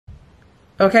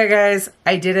Okay guys,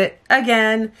 I did it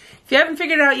again. If you haven't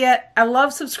figured it out yet, I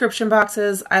love subscription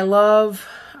boxes. I love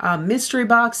mystery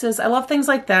boxes. I love things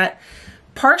like that,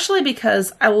 partially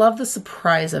because I love the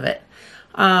surprise of it.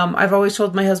 I've always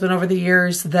told my husband over the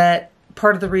years that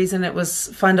part of the reason it was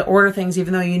fun to order things,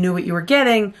 even though you knew what you were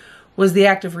getting, was the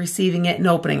act of receiving it and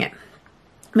opening it.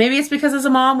 Maybe it's because as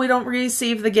a mom, we don't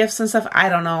receive the gifts and stuff. I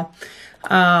don't know.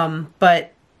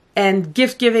 And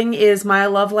gift giving is my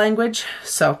love language.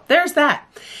 So there's that.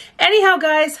 Anyhow,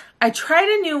 guys, I tried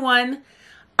a new one.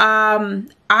 I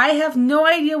have no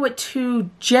idea what to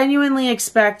genuinely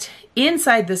expect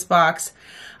inside this box.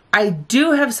 I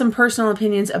do have some personal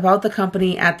opinions about the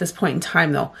company at this point in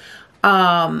time though.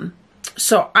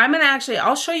 So I'm going to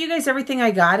I'll show you guys everything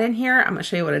I got in here. I'm going to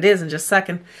show you what it is in just a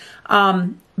second.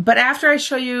 But after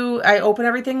I open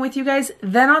everything with you guys,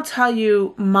 then I'll tell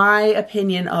you my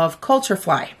opinion of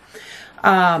CultureFly.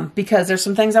 Because there's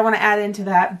some things I want to add into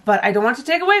that, but I don't want to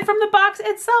take away from the box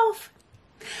itself.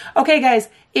 Okay, guys,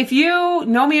 if you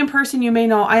know me in person, you may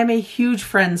know I am a huge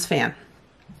Friends fan.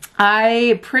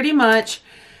 I pretty much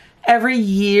every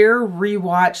year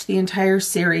rewatch the entire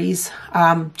series,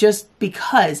 just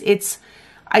because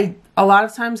a lot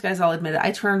of times, guys, I'll admit it, I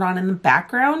turn it on in the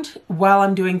background while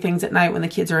I'm doing things at night when the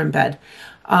kids are in bed.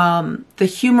 The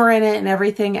humor in it and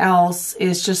everything else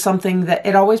is just something that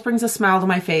it always brings a smile to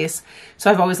my face. So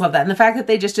I've always loved that. And the fact that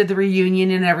they just did the reunion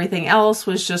and everything else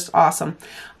was just awesome.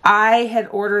 I had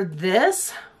ordered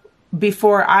this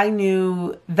before I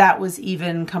knew that was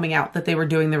even coming out, that they were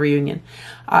doing the reunion.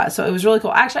 So it was really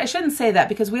cool. Actually, I shouldn't say that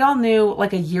because we all knew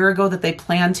like a year ago that they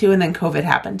planned to, and then COVID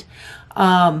happened.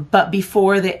 But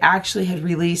before they actually had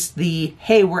released the,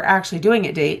 hey, we're actually doing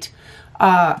it date,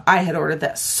 I had ordered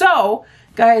this. So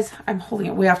guys, I'm holding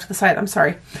it way off to the side. I'm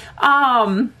sorry.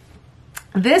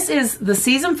 This is the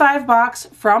season 5 box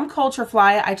from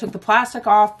CultureFly. I took the plastic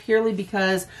off purely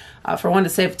because, for one, to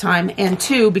save time, and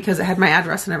two, because it had my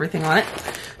address and everything on it.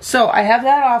 So I have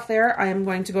that off there. I am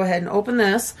going to go ahead and open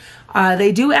this.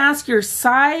 They do ask your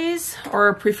size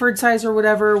or preferred size or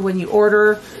whatever when you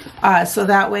order, so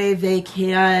that way they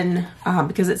can,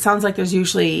 because it sounds like there's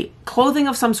usually clothing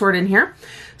of some sort in here.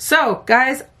 So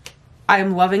guys,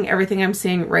 I'm loving everything I'm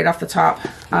seeing right off the top.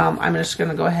 I'm just going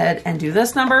to go ahead and do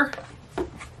this number.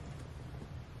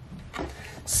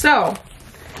 So,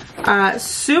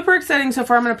 super exciting so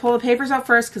far. I'm going to pull the papers out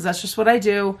first because that's just what I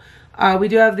do. We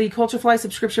do have the CultureFly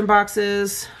subscription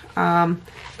boxes.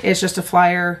 It's just a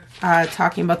flyer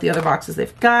talking about the other boxes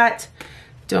they've got.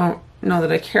 Don't know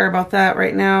that I care about that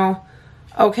right now.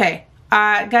 Okay.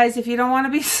 Guys, if you don't want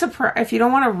to be surprised, if you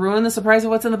don't want to ruin the surprise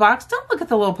of what's in the box, don't look at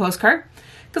the little postcard.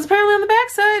 Because apparently on the back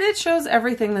side, it shows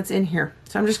everything that's in here.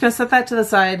 So I'm just going to set that to the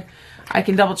side. I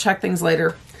can double check things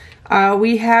later.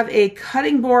 We have a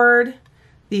cutting board.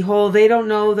 The whole, they don't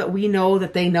know that we know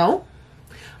that they know.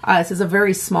 This is a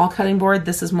very small cutting board.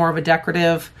 This is more of a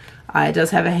decorative. It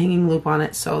does have a hanging loop on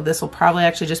it. So this will probably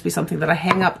actually just be something that I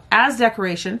hang up as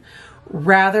decoration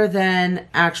rather than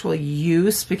actual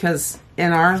use, because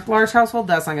in our large household,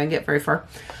 that's not going to get very far.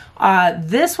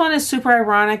 This one is super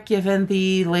ironic given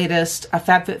the latest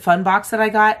FabFitFun box that I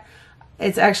got.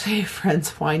 It's actually a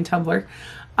Friends wine tumbler.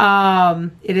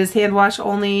 It is hand wash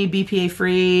only, BPA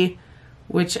free,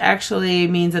 which actually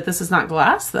means that this is not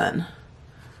glass then.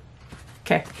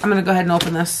 Okay, I'm going to go ahead and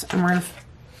open this, and we're going to...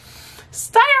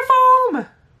 Styrofoam!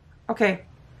 Okay.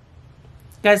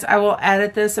 Guys, I will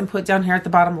edit this and put down here at the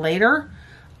bottom later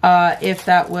if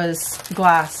that was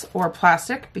glass or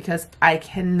plastic, because I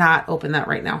cannot open that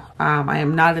right now. I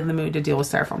am not in the mood to deal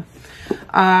with styrofoam.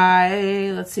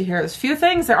 Let's see here. There's a few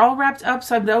things. They're all wrapped up,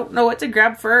 so I don't know what to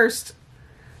grab first.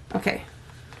 Okay.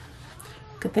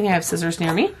 Good thing I have scissors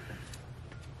near me,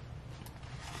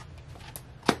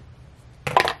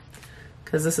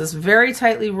 because this is very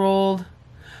tightly rolled.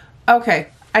 Okay.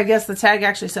 I guess the tag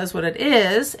actually says what it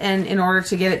is, and in order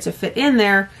to get it to fit in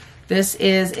there, this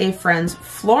is a Friends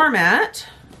floor mat.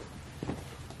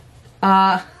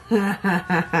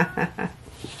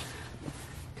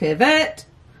 Pivot.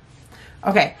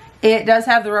 Okay, it does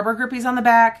have the rubber grippies on the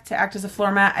back to act as a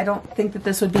floor mat. I don't think that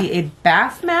this would be a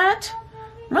bath mat.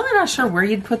 I'm really not sure where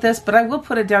you'd put this, but I will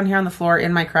put it down here on the floor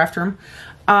in my craft room.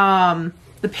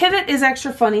 The pivot is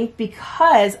extra funny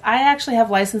because I actually have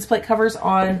license plate covers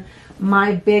on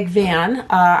my big van.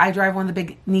 I drive one of the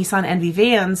big Nissan Envy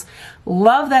vans.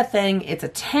 Love that thing. It's a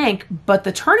tank, but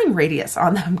the turning radius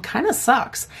on them kind of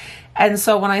sucks. And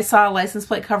so when I saw license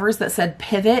plate covers that said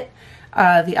pivot,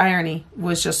 the irony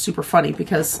was just super funny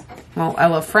because, well, I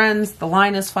love Friends. The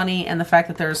line is funny, and the fact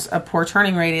that there's a poor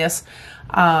turning radius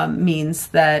means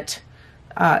that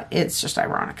it's just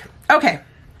ironic. Okay.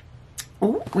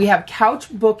 Ooh, we have couch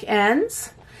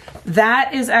bookends.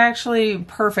 That is actually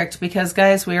perfect because,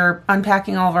 guys, we are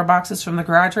unpacking all of our boxes from the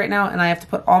garage right now, and I have to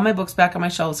put all my books back on my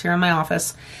shelves here in my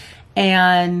office.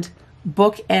 And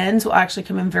bookends will actually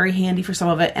come in very handy for some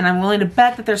of it, and I'm willing to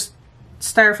bet that there's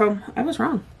styrofoam. I was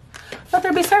wrong. I thought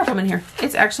there'd be styrofoam in here.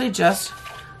 It's actually just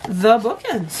the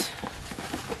bookends.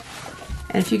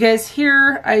 And if you guys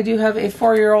hear, I do have a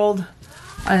 4-year-old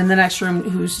in the next room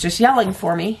who's just yelling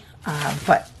for me,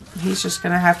 but he's just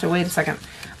gonna have to wait a second.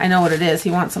 I know what it is.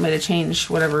 He wants somebody to change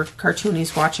whatever cartoon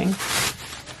he's watching.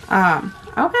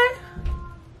 Okay.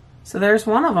 So there's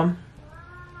one of them.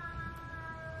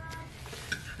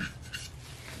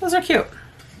 Those are cute.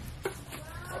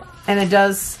 And it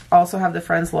does also have the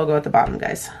Friends logo at the bottom,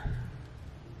 guys.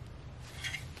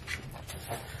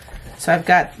 So I've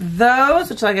got those,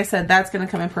 which, like I said, that's going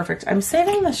to come in perfect. I'm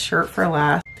saving the shirt for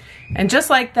last. And just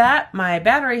like that, my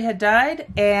battery had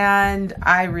died, and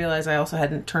I realized I also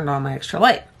hadn't turned on my extra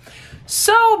light.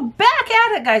 So back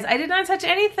at it, guys. I did not touch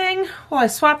anything. Well, I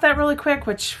swapped that really quick,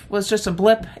 which was just a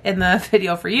blip in the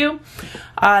video for you.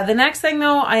 The next thing,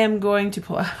 though, I am going to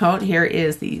pull out here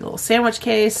is the little sandwich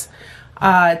case.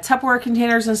 Tupperware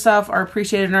containers and stuff are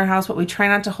appreciated in our house, but we try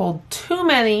not to hold too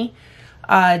many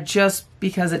just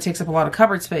because it takes up a lot of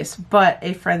cupboard space. But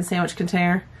a Friend sandwich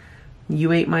container.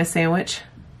 You ate my sandwich.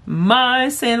 My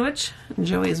sandwich.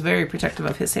 Joey is very protective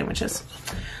of his sandwiches.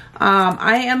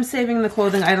 I am saving the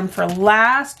clothing item for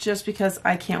last just because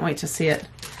I can't wait to see it.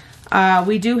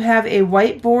 We do have a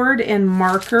whiteboard and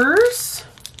markers.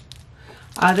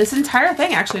 This entire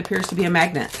thing actually appears to be a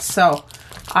magnet. So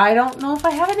I don't know if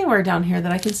I have anywhere down here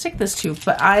that I can stick this to,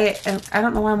 but I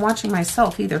don't know why I'm watching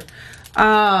myself either.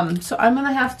 So I'm going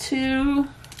to have to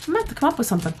come up with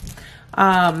something.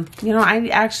 You know, I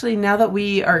actually, now that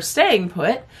we are staying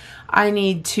put, I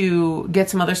need to get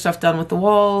some other stuff done with the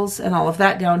walls and all of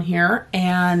that down here,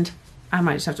 and I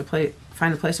might just have to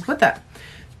find a place to put that.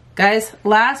 Guys,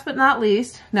 last but not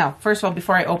least, now, first of all,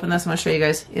 before I open this, I'm going to show you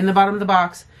guys, in the bottom of the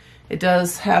box, it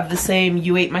does have the same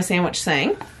 "You ate my sandwich"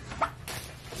 saying.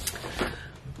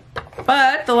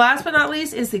 But the last but not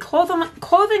least is the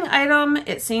clothing item.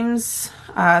 It seems,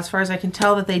 as far as I can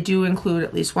tell, that they do include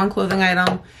at least one clothing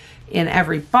item in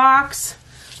every box.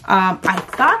 I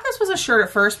thought this was a shirt at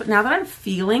first, but now that I'm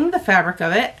feeling the fabric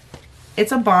of it,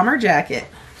 it's a bomber jacket.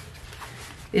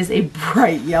 It is a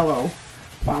bright yellow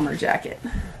bomber jacket.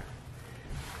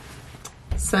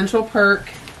 Central Perk.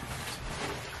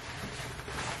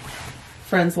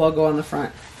 Friends logo on the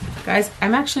front. Guys,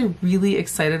 I'm actually really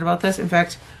excited about this. In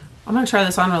fact, I'm going to try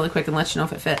this on really quick and let you know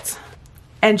if it fits.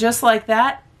 And just like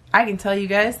that, I can tell you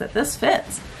guys that this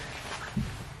fits.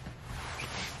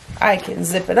 I can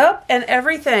zip it up and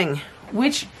everything,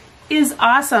 which is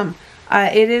awesome.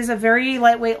 It is a very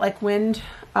lightweight, like wind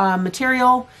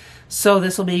material, so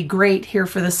this will be great here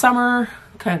for the summer,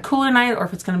 kind of cooler night, or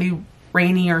if it's going to be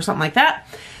rainy or something like that.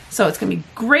 So it's going to be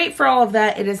great for all of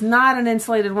that. It is not an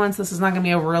insulated one, so this is not going to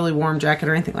be a really warm jacket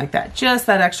or anything like that. Just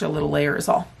that extra little layer is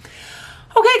all.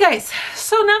 Okay, guys,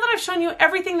 so now that I've shown you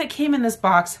everything that came in this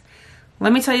box,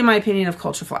 let me tell you my opinion of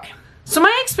CultureFly. So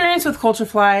my experience with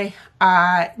CultureFly,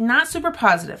 not super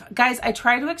positive. Guys, I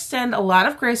try to extend a lot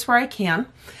of grace where I can.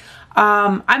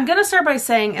 I'm going to start by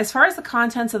saying, as far as the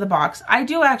contents of the box, I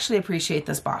do actually appreciate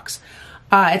this box.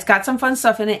 It's got some fun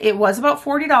stuff in it. It was about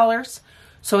 $40,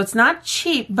 so it's not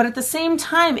cheap, but at the same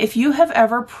time, if you have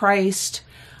ever priced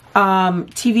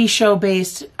TV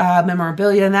show-based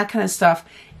memorabilia and that kind of stuff,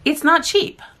 it's not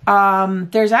cheap.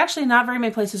 There's actually not very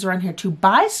many places around here to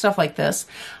buy stuff like this.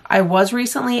 I was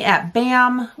recently at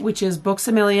BAM, which is Books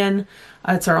A Million.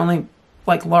 It's our only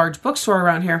like large bookstore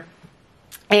around here,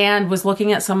 and was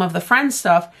looking at some of the Friends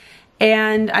stuff.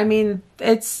 And I mean,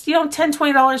 it's, you know, $10,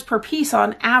 $20 per piece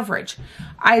on average.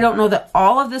 I don't know that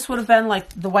all of this would have been like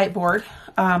the whiteboard,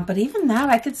 but even that,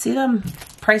 I could see them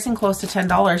pricing close to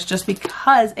 $10 just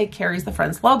because it carries the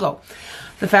Friends logo.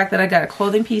 The fact that I got a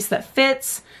clothing piece that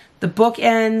fits, the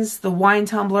bookends, the wine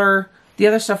tumbler, the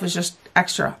other stuff was just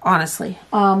extra, honestly.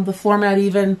 The floor mat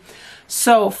even.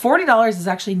 So $40 is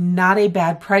actually not a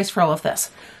bad price for all of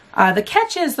this. The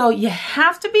catch is, though, you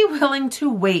have to be willing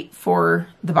to wait for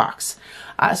the box.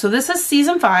 So this is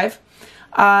season 5.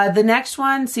 The next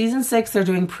one, season 6, they're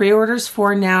doing pre-orders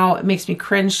for now. It makes me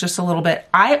cringe just a little bit.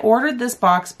 I ordered this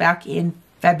box back in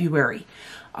February.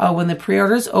 When the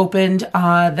pre-orders opened,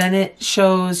 then it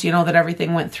shows, you know, that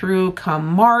everything went through come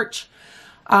March.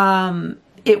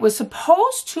 It was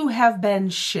supposed to have been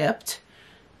shipped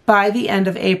by the end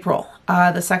of April.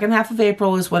 The second half of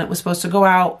April is when it was supposed to go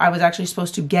out. I was actually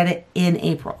supposed to get it in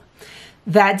April.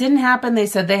 That didn't happen. They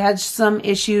said they had some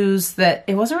issues that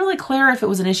it wasn't really clear if it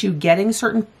was an issue getting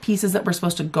certain pieces that were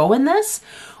supposed to go in this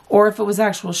or if it was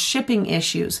actual shipping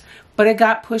issues, but it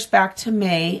got pushed back to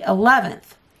May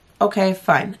 11th. Okay,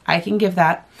 fine. I can give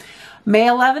that. May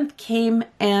 11th came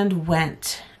and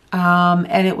went.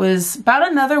 And it was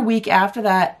about another week after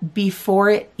that before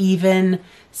it even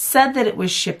said that it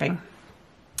was shipping.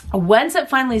 Once it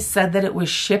finally said that it was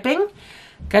shipping,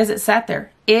 guys, it sat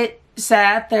there. It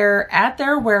sat there at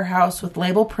their warehouse with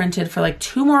label printed for like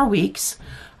 2 more weeks,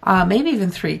 maybe even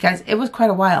 3. Guys, it was quite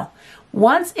a while.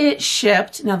 Once it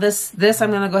shipped, now this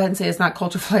I'm going to go ahead and say it's not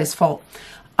CultureFly's fault.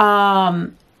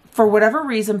 For whatever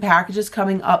reason, packages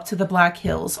coming up to the Black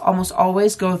Hills almost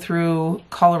always go through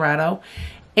Colorado.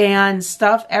 And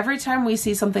stuff, every time we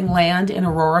see something land in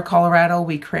Aurora, Colorado,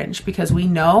 we cringe because we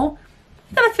know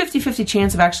we got a 50-50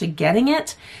 chance of actually getting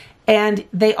it. And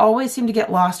they always seem to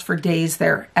get lost for days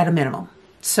there at a minimum.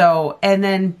 So, and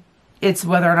then it's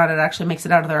whether or not it actually makes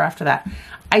it out of there after that.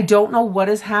 I don't know what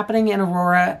is happening in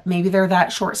Aurora. Maybe they're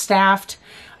that short-staffed.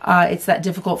 It's that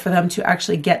difficult for them to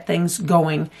actually get things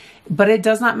going. But it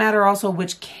does not matter also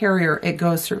which carrier it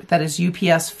goes through. That is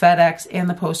UPS, FedEx, and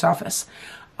the post office.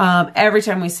 Every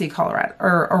time we see Colorado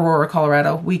or Aurora,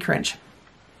 Colorado, we cringe.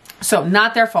 So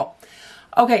not their fault.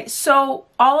 Okay, so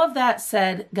all of that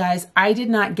said, guys, I did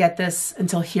not get this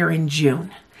until here in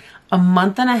June, a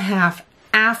month and a half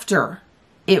after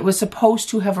it was supposed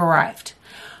to have arrived.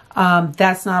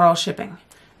 That's not all shipping.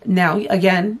 Now,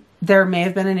 again, there may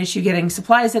have been an issue getting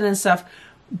supplies in and stuff,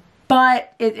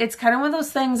 but it's kind of one of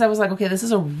those things I was like, okay, this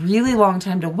is a really long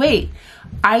time to wait.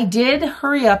 I did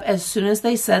hurry up as soon as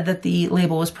they said that the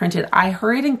label was printed. I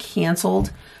hurried and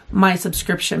canceled my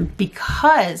subscription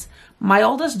because my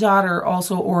oldest daughter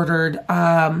also ordered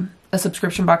a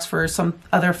subscription box for some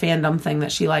other fandom thing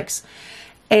that she likes.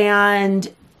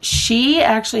 And she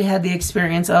actually had the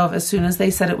experience of, as soon as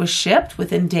they said it was shipped,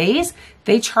 within days,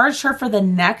 they charged her for the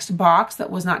next box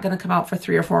that was not going to come out for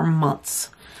 3 or 4 months.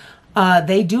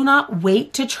 They do not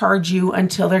wait to charge you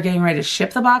until they're getting ready to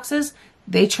ship the boxes.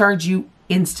 They charge you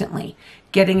instantly.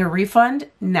 Getting a refund,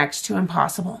 next to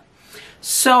impossible.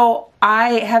 So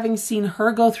I, having seen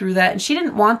her go through that, and she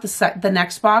didn't want the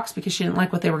next box because she didn't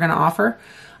like what they were going to offer.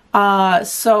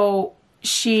 So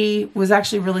she was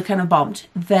actually really kind of bummed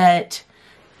that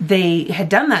they had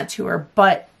done that to her,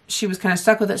 but she was kind of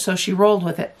stuck with it, so she rolled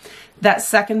with it. That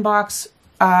second box,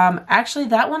 actually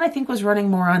that one I think was running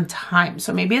more on time.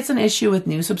 So maybe it's an issue with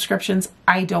new subscriptions.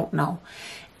 I don't know.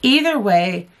 Either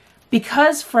way,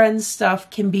 because Friends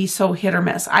stuff can be so hit or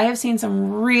miss. I have seen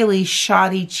some really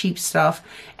shoddy, cheap stuff,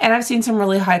 and I've seen some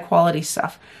really high quality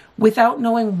stuff. Without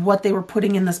knowing what they were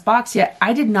putting in this box yet,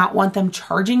 I did not want them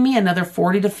charging me another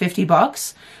 40 to 50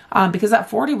 bucks because that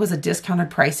 40 was a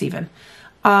discounted price even.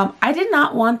 I did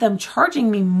not want them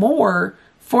charging me more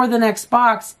for the next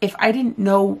box if I didn't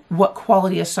know what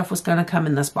quality of stuff was going to come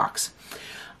in this box.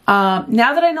 Now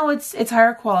that I know it's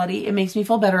higher quality, it makes me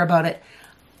feel better about it.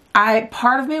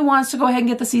 Part of me wants to go ahead and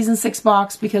get the season 6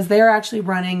 box because they're actually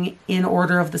running in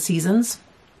order of the seasons.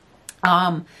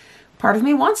 Part of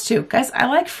me wants to. Guys, I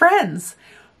like Friends.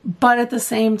 But at the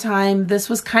same time, this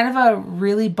was kind of a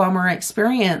really bummer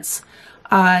experience.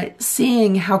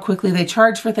 Seeing how quickly they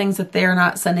charge for things that they're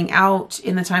not sending out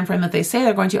in the time frame that they say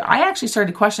they're going to. I actually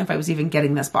started to question if I was even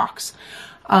getting this box.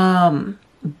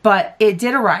 But it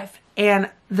did arrive. And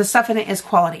the stuff in it is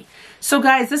quality. So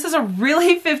guys, this is a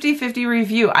really 50-50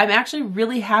 review. I'm actually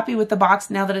really happy with the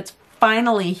box now that it's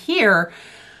finally here.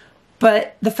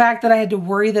 But the fact that I had to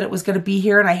worry that it was going to be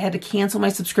here and I had to cancel my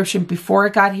subscription before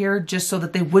it got here just so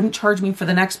that they wouldn't charge me for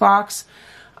the next box.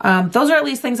 Those are at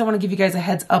least things I want to give you guys a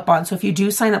heads up on. So if you do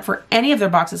sign up for any of their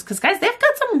boxes, because guys, they've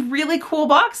got some really cool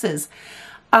boxes.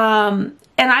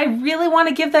 And I really want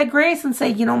to give that grace and say,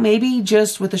 you know, maybe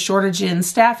just with the shortage in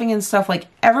staffing and stuff like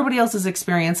everybody else is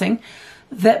experiencing,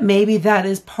 that maybe that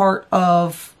is part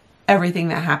of everything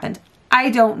that happened. I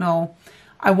don't know.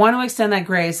 I want to extend that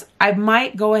grace. I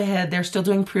might go ahead. They're still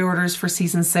doing pre-orders for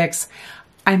season 6.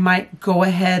 I might go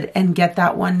ahead and get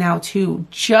that one now too,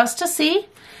 just to see.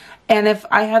 And if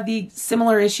I have the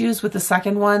similar issues with the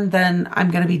second one, then I'm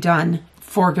going to be done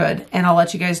for good. And I'll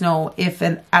let you guys know if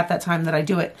and at that time that I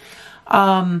do it.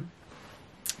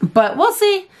 But we'll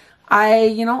see.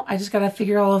 I just got to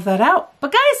figure all of that out.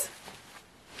 But guys,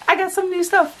 I got some new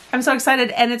stuff. I'm so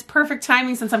excited, and it's perfect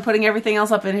timing since I'm putting everything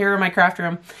else up in here in my craft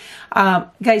room.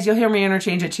 Guys, you'll hear me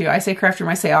interchange it too. I say craft room,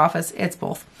 I say office. It's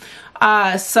both.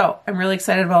 So I'm really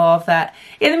excited about all of that.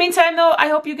 In the meantime though, I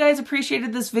hope you guys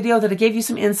appreciated this video, that it gave you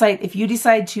some insight. If you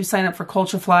decide to sign up for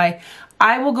CultureFly,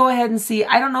 I will go ahead and see.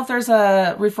 I don't know if there's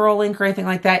a referral link or anything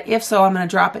like that. If so, I'm going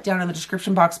to drop it down in the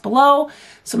description box below.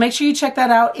 So make sure you check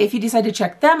that out if you decide to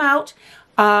check them out.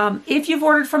 If you've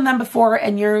ordered from them before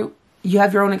and you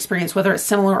have your own experience, whether it's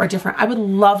similar or different, I would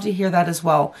love to hear that as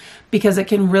well, because it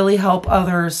can really help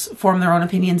others form their own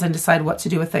opinions and decide what to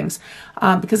do with things.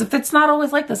 Because if it's not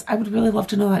always like this, I would really love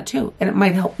to know that too. And it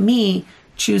might help me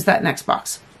choose that next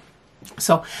box.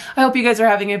 So I hope you guys are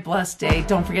having a blessed day.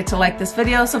 Don't forget to like this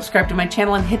video, subscribe to my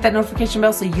channel, and hit that notification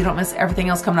bell so you don't miss everything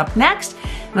else coming up next.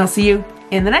 And I'll see you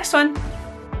in the next one.